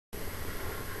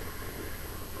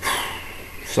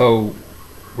So,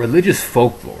 religious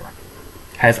folklore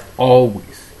has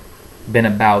always been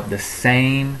about the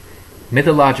same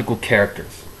mythological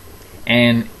characters,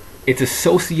 and its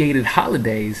associated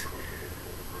holidays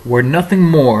were nothing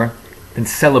more than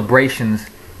celebrations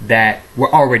that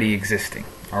were already existing.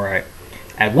 All right.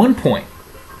 At one point,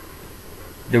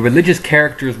 the religious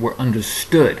characters were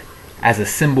understood as a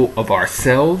symbol of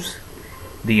ourselves,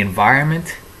 the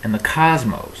environment, and the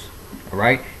cosmos. All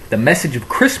right. The message of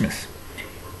Christmas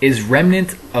is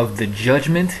remnant of the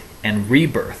judgment and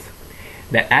rebirth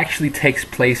that actually takes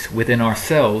place within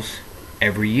ourselves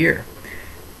every year.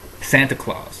 Santa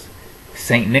Claus,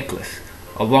 Saint Nicholas,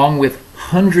 along with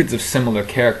hundreds of similar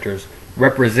characters,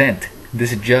 represent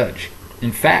this judge.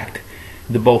 In fact,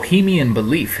 the Bohemian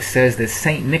belief says that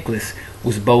Saint Nicholas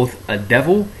was both a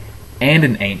devil and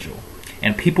an angel,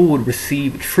 and people would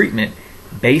receive treatment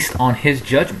based on his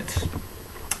judgments.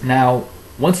 Now,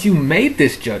 once he makes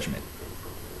this judgment,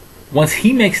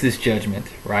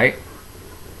 right,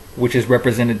 which is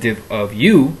representative of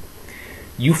you,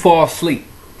 you fall asleep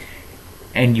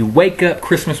and you wake up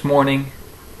Christmas morning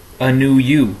a new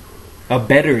you, a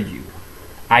better you,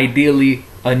 ideally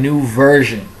a new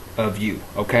version of you,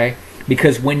 okay?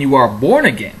 Because when you are born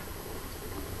again,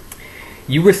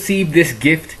 you receive this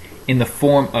gift in the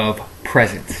form of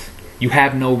presents. You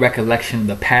have no recollection of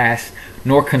the past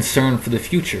nor concern for the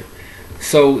future.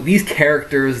 So these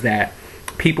characters that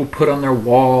people put on their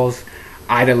walls,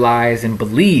 idolize, and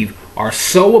believe are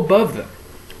so above them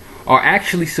are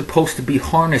actually supposed to be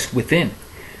harnessed within.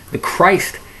 The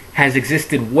Christ has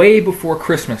existed way before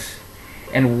Christmas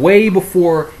and way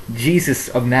before Jesus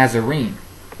of Nazarene.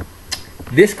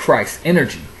 This Christ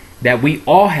energy that we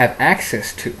all have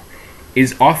access to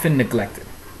is often neglected.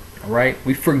 All right?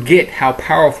 We forget how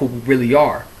powerful we really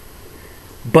are.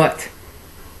 But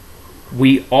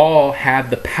we all have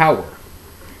the power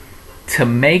to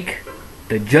make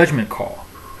the judgment call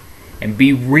and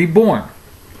be reborn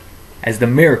as the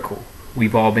miracle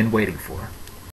we've all been waiting for.